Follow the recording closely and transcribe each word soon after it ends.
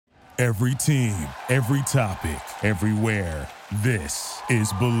Every team, every topic, everywhere. This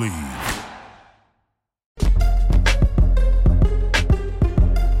is Believe.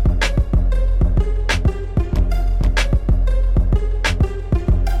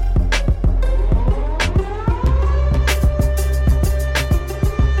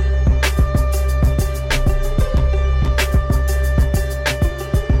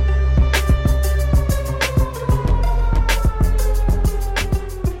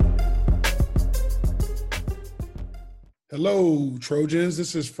 Hello, Trojans.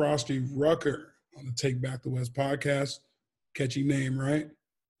 This is Frosty Rucker on the Take Back the West podcast. Catchy name, right?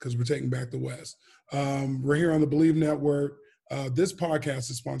 Because we're taking back the West. We're here on the Believe Network. This podcast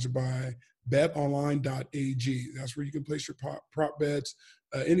is sponsored by betonline.ag. That's where you can place your prop bets,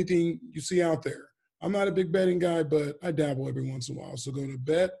 anything you see out there. I'm not a big betting guy, but I dabble every once in a while. So go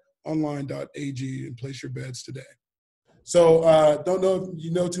to betonline.ag and place your bets today. So don't know if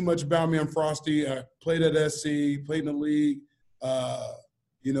you know too much about me. I'm Frosty. I played at SC, played in the league.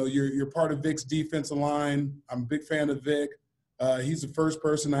 You're part of Vic's defensive line. I'm a big fan of Vic. He's the first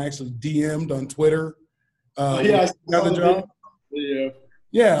person I actually DM'd on Twitter. Yeah. I never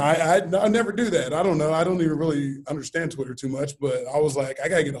do that. I don't know. I don't even really understand Twitter too much, but I was like, I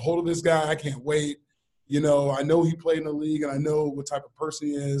got to get a hold of this guy. I can't wait. You know, I know he played in the league, and I know what type of person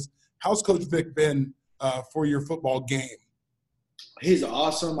he is. How's Coach Vic been for your football game? He's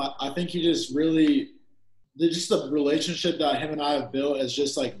awesome. I think he just really – just the relationship that him and I have built has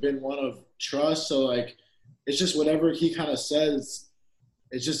just, like, been one of trust. So, like, it's just whatever he kind of says,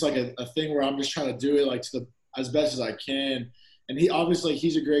 it's just, like, a thing where I'm just trying to do it, like, as best as I can. And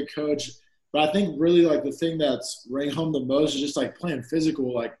he's a great coach. But I think really, like, the thing that's ringing home the most is just, like, playing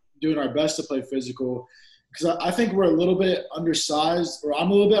physical, like, doing our best to play physical. Because I think we're a little bit undersized, or I'm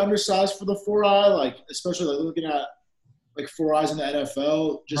a little bit undersized for the 4-eye, like, especially, like, looking at, like, 4-eyes in the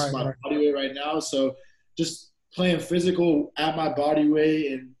NFL, just my body weight right now. So just playing physical at my body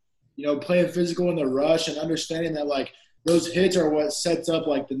weight and, you know, playing physical in the rush and understanding that, like, those hits are what sets up,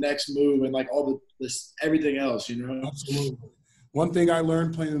 like, the next move and, like, all this everything else, you know? Absolutely. One thing I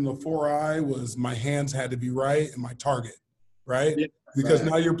learned playing in the 4-eye was my hands had to be right and my target, right? Yeah, because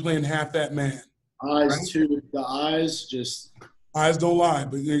now you're playing half that man. Eyes, right? Too. The eyes just – eyes don't lie,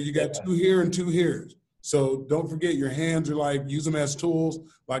 but you got two here and two here. So don't forget your hands are like, use them as tools.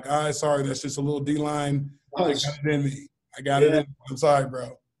 Like, sorry, that's just a little D-line. I got it in me. I got it in. I'm sorry,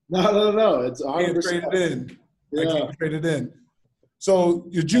 bro. No. It's 100%. Can't trade it in. Yeah. I can't trade it in. So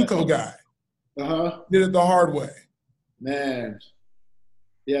you're JUCO guy. Did it the hard way. Man.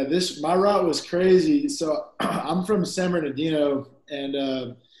 Yeah, my route was crazy. So I'm from San Bernardino, and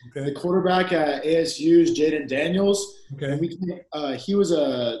the quarterback at ASU is Jaden Daniels. Okay. And he was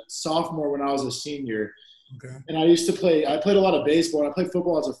a sophomore when I was a senior. Okay. And I played a lot of baseball. I played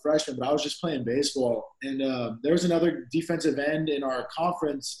football as a freshman, but I was just playing baseball. And there was another defensive end in our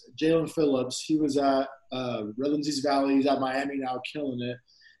conference, Jalen Phillips. He was at Redlands East Valley. He's at Miami now, killing it.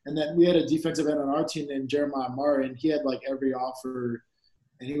 And then we had a defensive end on our team named Jeremiah Martin. He had, like, every offer,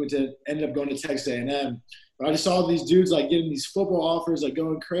 and he ended up going to Texas A&M. But I just saw these dudes, like, getting these football offers, like,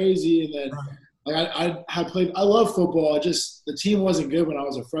 going crazy. And then like I love football. The team wasn't good when I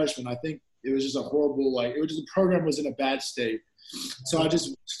was a freshman. I think it was just a horrible, like, the program was in a bad state. So I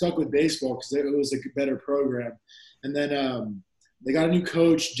just stuck with baseball because it was a better program. And then they got a new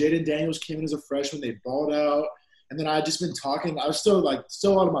coach. Jaden Daniels came in as a freshman. They balled out. And then I had just been talking. I was still a lot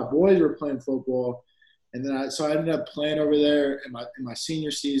of my boys were playing football. And then I ended up playing over there in my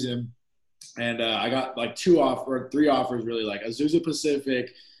senior season. And I got, like, 3 offers, really, like Azusa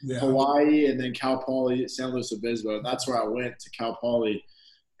Pacific, Hawaii, and then Cal Poly, San Luis Obispo. And that's where I went, to Cal Poly.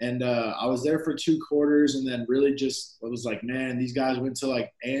 And I was there for 2 quarters, and then really just – I was like, man, these guys went to,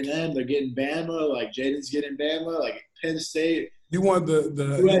 like, A&M. They're getting Bama. Like, Jaden's getting Bama. Like, Penn State. You want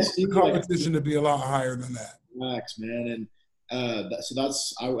the competition to be a lot higher than that. Max, man. And I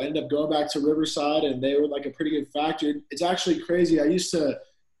ended up going back to Riverside, and they were, like, a pretty good factor. It's actually crazy.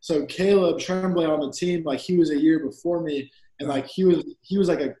 So Caleb Tremblay on the team, like, he was a year before me, and, like, he was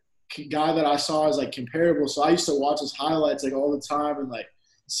like a guy that I saw as, like, comparable. So I used to watch his highlights, like, all the time and, like,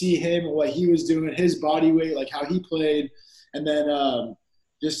 see him and what he was doing, his body weight, like, how he played. And then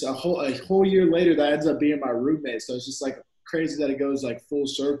just a whole year later, that ends up being my roommate. So it's just, like, crazy that it goes, like, full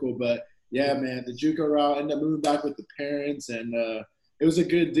circle. But, yeah, man, the JUCO route, ended up moving back with the parents, and it was a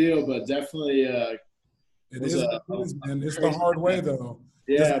good deal, but definitely it's the hard way, though.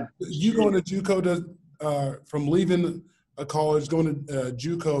 Yeah. You going to JUCO from leaving a college, going to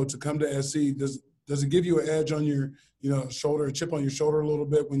JUCO to come to SC, does it give you an edge on your, shoulder, a chip on your shoulder a little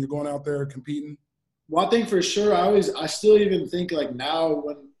bit when you're going out there competing? Well, I think for sure. I still even think, like, now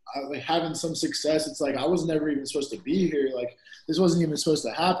when like having some success. It's like I was never even supposed to be here. Like this wasn't even supposed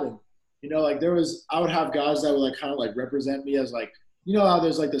to happen. Like I would have guys that would like kind of like represent me as like, how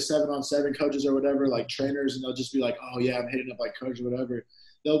there's like the 7-on-7 coaches or whatever, like trainers, and they'll just be like, oh yeah, I'm hitting up like coach or whatever.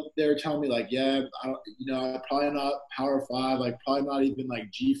 They're telling me like, yeah, I'm probably not Power 5, like probably not even like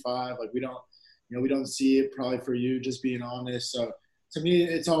G5. Like we don't see it probably for you, just being honest. So to me,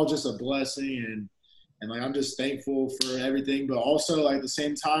 it's all just a blessing, and like I'm just thankful for everything. But also like at the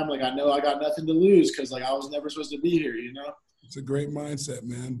same time, like I know I got nothing to lose because like I was never supposed to be here. It's a great mindset,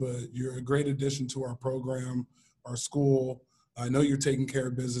 man. But you're a great addition to our program, our school. I know you're taking care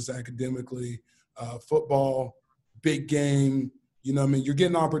of business academically, football, big game. You're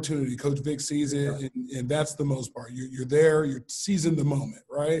getting opportunity. Coach Vic sees it, and that's the most part. You're there. You're seizing the moment,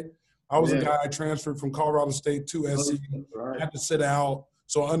 right? I was a guy I transferred from Colorado State to SC. Right. Had to sit out,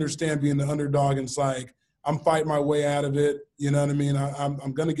 so I understand being the underdog. And it's like I'm fighting my way out of it. You know what I mean?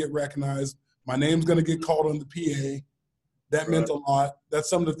 I'm going to get recognized. My name's going to get called on the PA. That meant a lot. That's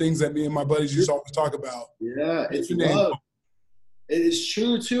some of the things that me and my buddies used to always talk about. Yeah, it's love. It is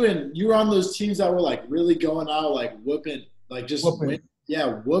true too. And you were on those teams that were like really going out, like whooping. Like just whooping,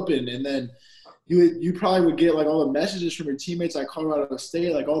 and then you probably would get like all the messages from your teammates at Colorado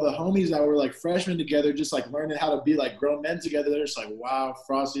State, like all the homies that were like freshmen together, just like learning how to be like grown men together. They're just like, wow,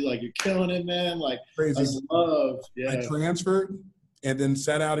 Frosty, like you're killing it, man. Like crazy love. Yeah. I transferred and then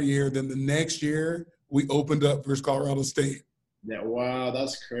sat out a year. Then the next year we opened up versus Colorado State. Yeah, wow,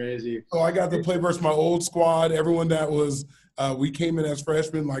 that's crazy. So I got to play versus my old squad. Everyone that was we came in as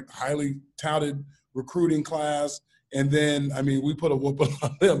freshmen, like highly touted recruiting class. And then, we put a whooping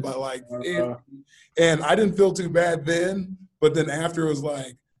on them by like, and I didn't feel too bad then. But then after it was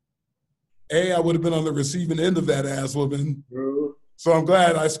like, A, I would have been on the receiving end of that ass whooping. So I'm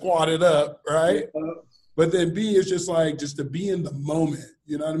glad I squatted up, right? But then B is just like, just to be in the moment,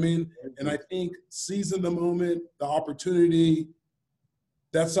 you know what I mean? And I think seizing the moment, the opportunity,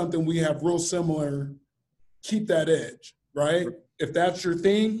 that's something we have real similar. Keep that edge, right? If that's your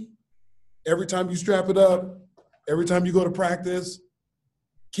thing, every time you strap it up, every time you go to practice,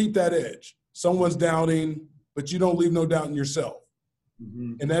 keep that edge. Someone's doubting, but you don't leave no doubt in yourself.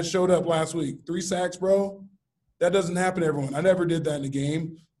 Mm-hmm. And that showed up last week. 3 sacks, bro. That doesn't happen to everyone. I never did that in a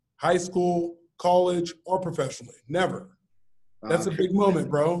game. High school, college, or professionally. Never. That's a big moment,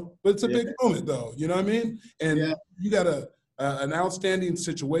 bro. But it's a big moment, though. You know what I mean? And you got an outstanding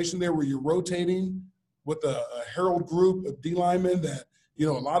situation there where you're rotating with a herald group of D linemen that, a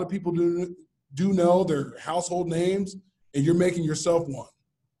lot of people do know their household names, and you're making yourself one.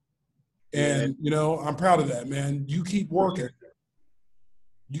 And, I'm proud of that, man. You keep working.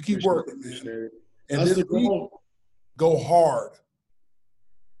 You keep working, man. And this week, go hard.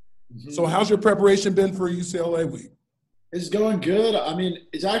 Mm-hmm. So how's your preparation been for UCLA week? It's going good.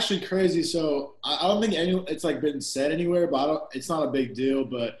 It's actually crazy. So I don't think it's like been said anywhere, but it's not a big deal.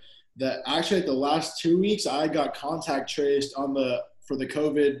 But actually the last 2 weeks, I got contact traced for the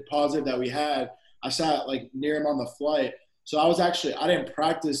COVID positive that we had. I sat like near him on the flight. So I didn't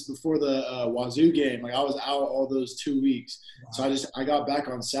practice before the Wazoo game. Like I was out all ththose 2 weeks. Wow. So I got back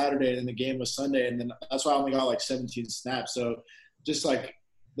on Saturday, and the game was Sunday. And then that's why I only got like 17 snaps. So just like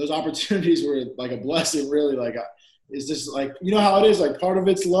those opportunities were like a blessing, really. Like it's just like, how it is, like part of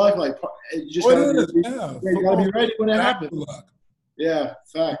it's luck. Like you just gotta be ready when it happens. Yeah,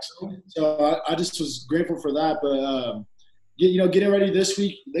 facts. So I just was grateful for that. But, getting ready this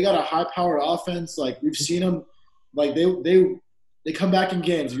week, they got a high-powered offense. Like, we've seen them. Like, they come back in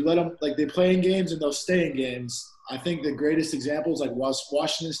games. You let them – like, they play in games and they'll stay in games. I think the greatest example is, like, was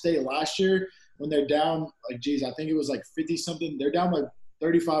Washington State last year when they're down, like, I think it was, like, 50-something. They're down, like,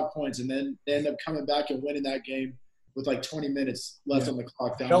 35 points, and then they end up coming back and winning that game with, like, 20 minutes left on the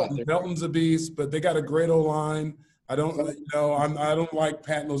clock down. Belton's a beast, but they got a great O-line. I don't like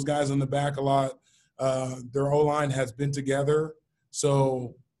patting those guys on the back a lot. Their O-line has been together,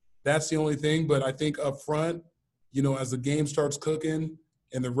 so that's the only thing. But I think up front, as the game starts cooking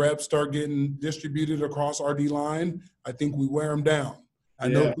and the reps start getting distributed across our D-line, I think we wear them down. I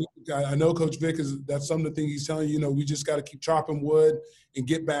know Coach Vic that's some of the things he's telling you. We just got to keep chopping wood and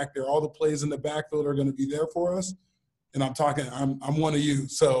get back there. All the plays in the backfield are going to be there for us. And I'm one of you.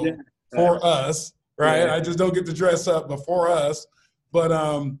 So for us. Right? Yeah. I just don't get to dress up, but for us.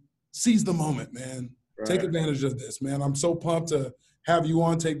 But seize the moment, man. Right. Take advantage of this, man. I'm so pumped to have you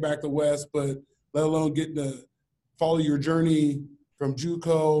on Take Back the West, but let alone getting to follow your journey from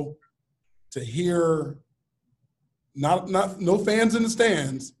JUCO to here. No fans in the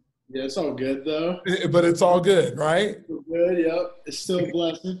stands. Yeah, it's all good, though. But it's all good, right? It's good, yep. It's still a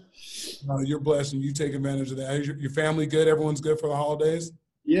blessing. You're blessed, and you take advantage of that. Your family good? Everyone's good for the holidays?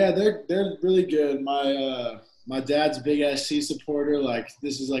 Yeah, they're really good. My dad's a big SC supporter. Like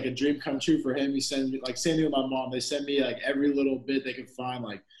this is like a dream come true for him. He sends me like same thing with my mom. They send me like every little bit they can find,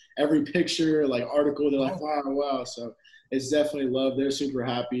 like every picture, like article. They're like, wow. So it's definitely love. They're super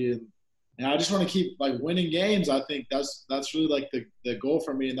happy, and I just want to keep like winning games. I think that's really like the goal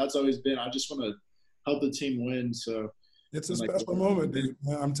for me, and that's always been. I just want to help the team win. So it's a special moment, dude.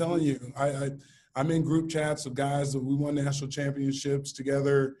 I'm telling you, I'm in group chats of guys that we won national championships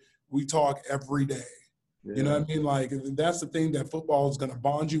together. We talk every day. Yeah. You know what I mean? Like, that's the thing that football is going to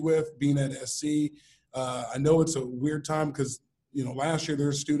bond you with, being at SC. I know it's a weird time because, last year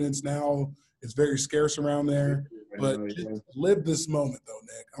there's students. Now it's very scarce around there. But just live this moment, though,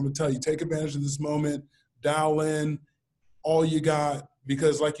 Nick. I'm going to tell you, take advantage of this moment. Dial in all you got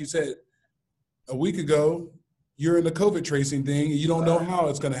because, like you said, a week ago, you're in the COVID tracing thing, and you don't know how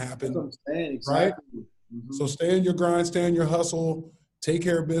it's going to happen. That's what I'm saying, exactly. Right? Mm-hmm. So stay in your grind, stay in your hustle, take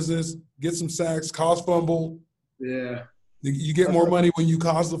care of business, get some sacks, cause fumble. Yeah. You get more money when you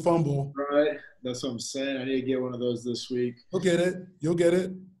cause the fumble. Right. That's what I'm saying. I need to get one of those this week. You'll get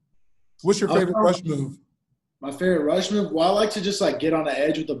it. What's your favorite rush move? My favorite rush move? Well, I like to just, like, get on the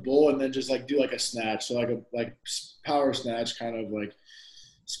edge with the bull and then just, like, do, like, a snatch. So, like, a power snatch kind of, like,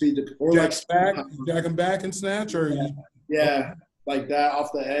 speed – or, jack them back and snatch? Or yeah, like that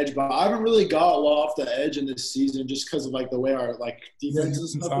off the edge. But I haven't really got a lot off the edge in this season just because of, like, the way our, like, defense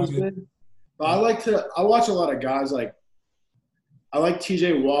and stuff has been. But I watch a lot of guys, like, I like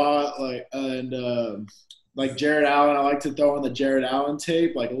TJ Watt, like, and like Jared Allen. I like to throw on the Jared Allen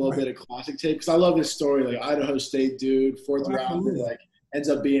tape, like a little bit of classic tape, because I love his story. Like Idaho State dude, fourth rounder, like ends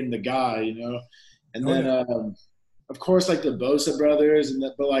up being the guy, And then, of course, like the Bosa brothers,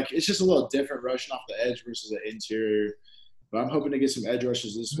 but like it's just a little different rushing off the edge versus the interior. But I'm hoping to get some edge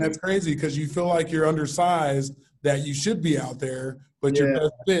rushes this week. That's crazy because you feel like you're undersized, that you should be out there, but you're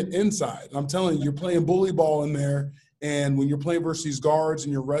best fit inside. I'm telling you, you're playing bully ball in there. And when you're playing versus these guards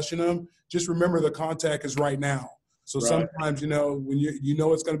and you're rushing them, just remember the contact is right now. So sometimes, when you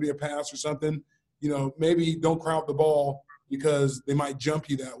know it's going to be a pass or something, maybe don't crowd the ball because they might jump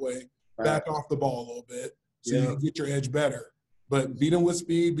you that way. Back off the ball a little bit so you can get your edge better. But beat them with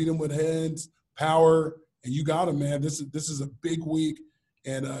speed, beat them with heads, power, and you got them, man. This is a big week.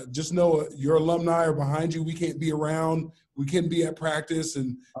 And just know your alumni are behind you. We can't be around. We can't be at practice.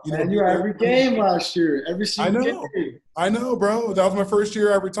 And you were every game last year, every single game. I know, bro. That was my first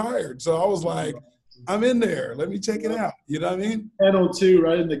year I retired. So I was like, I'm in there. Let me check it out. You know what I mean? Kennel too,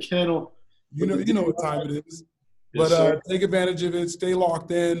 right in the kennel. You know what time it is. But take advantage of it. Stay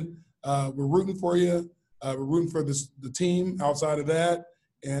locked in. We're rooting for you. We're rooting for the team outside of that.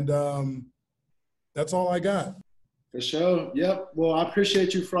 And that's all I got. For sure. Yep. Well, I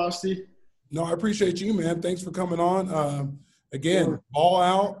appreciate you, Frosty. No, I appreciate you, man. Thanks for coming on. Again, ball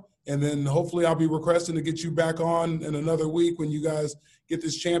out, and then hopefully I'll be requesting to get you back on in another week when you guys get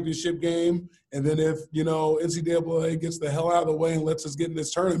this championship game. And then if, NCAA gets the hell out of the way and lets us get in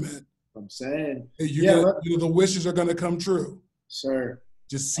this tournament, I'm saying. The wishes are going to come true. Sir.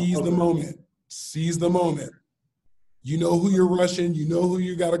 Just seize the moment. Seize the moment. You know who you're rushing. You know who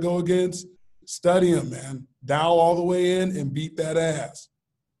you got to go against. Study them, man. Dial all the way in and beat that ass.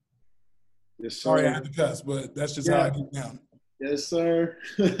 Yes, sir. Sorry I had to cuss, but that's just how I get down. Yes, sir.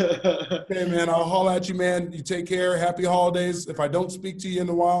 Okay, man. I'll holler at you, man. You take care. Happy holidays. If I don't speak to you in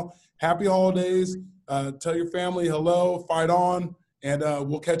a while, happy holidays. Tell your family hello, fight on, and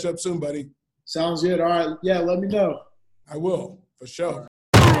we'll catch up soon, buddy. Sounds good. All right. Yeah, let me know. I will, for sure.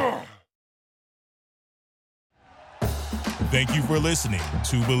 Thank you for listening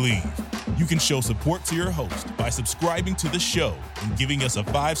to Believe. You can show support to your host by subscribing to the show and giving us a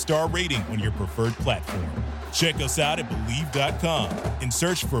 5-star rating on your preferred platform. Check us out at Believe.com and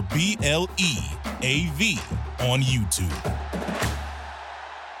search for BLEAV on YouTube.